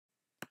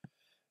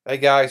Hey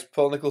guys,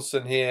 Paul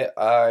Nicholson here.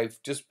 I've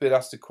just been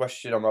asked a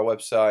question on my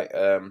website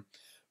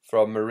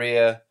from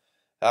Maria.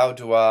 How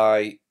do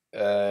I,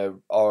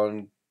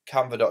 on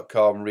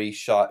canva.com,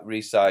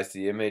 resize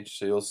the image?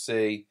 So you'll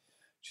see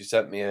she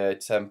sent me a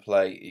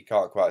template. You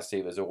can't quite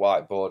see, there's a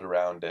whiteboard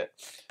around it.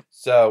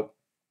 So,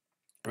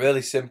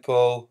 really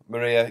simple,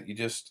 Maria. You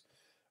just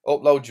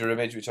upload your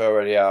image, which I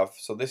already have.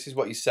 So this is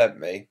what you sent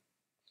me.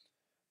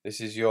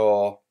 This is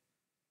your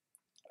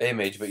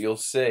image, but you'll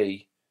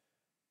see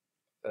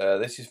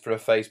this is for a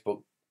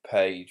Facebook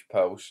page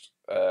post.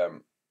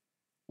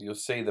 You'll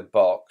see the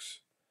box.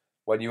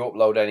 When you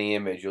upload any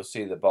image, you'll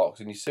see the box,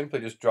 and you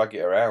simply just drag it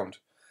around.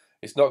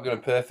 It's not going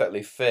to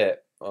perfectly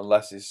fit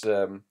unless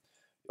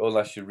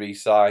unless you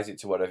resize it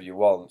to whatever you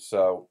want.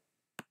 So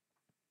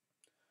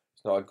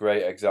it's not a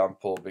great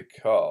example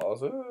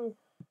because.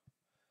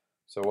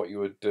 So what you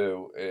would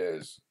do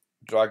is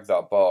drag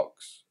that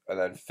box and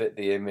then fit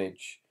the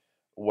image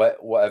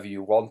whatever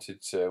you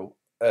wanted to.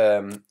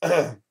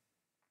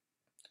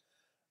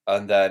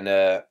 And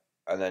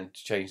then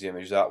change the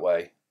image that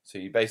way. So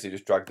you basically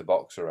just drag the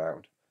box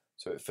around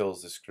so it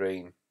fills the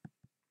screen.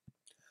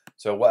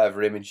 So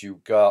whatever image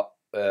you got,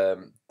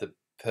 the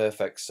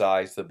perfect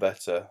size, the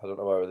better. I don't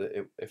know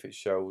whether if it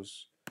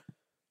shows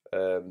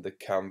the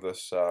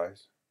canvas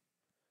size.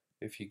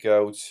 If you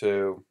go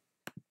to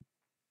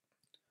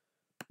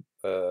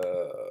oh,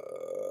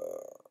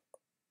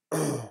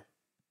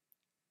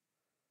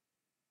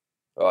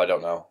 I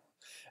don't know.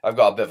 I've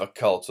got a bit of a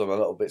cold, so I'm a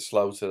little bit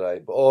slow today.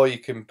 But or you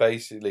can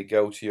basically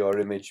go to your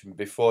image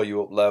before you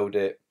upload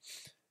it.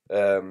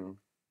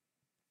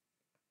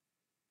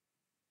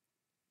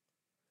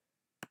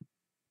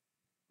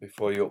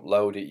 Before you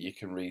upload it, you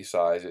can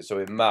resize it. So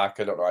in Mac,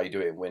 I don't know how you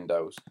do it in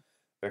Windows.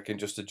 I can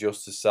just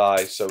adjust the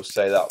size. So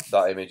say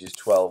that image is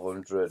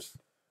 1200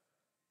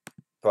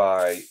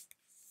 by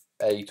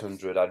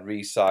 800. I'd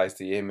resize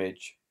the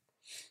image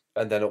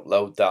and then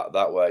upload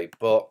that way.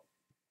 But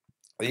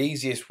the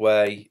easiest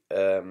way,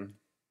 so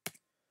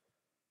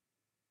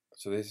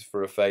this is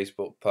for a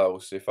Facebook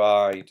post. If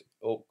I'd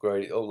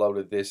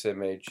uploaded this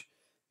image,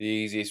 the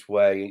easiest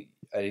way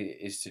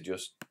is to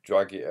just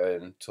drag it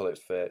in until it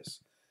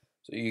fits.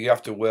 So you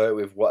have to work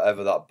with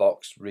whatever that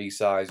box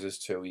resizes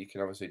to. You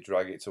can obviously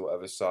drag it to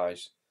whatever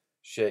size,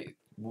 shape,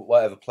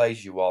 whatever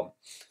place you want.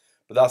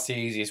 But that's the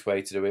easiest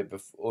way to do it.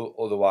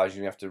 Otherwise,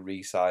 you have to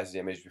resize the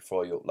image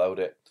before you upload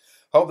it.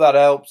 Hope that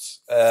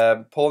helps.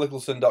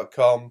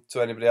 PaulNicholson.com.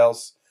 To anybody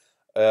else,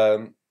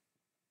 come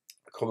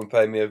and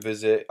pay me a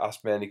visit.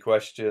 Ask me any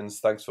questions.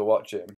 Thanks for watching.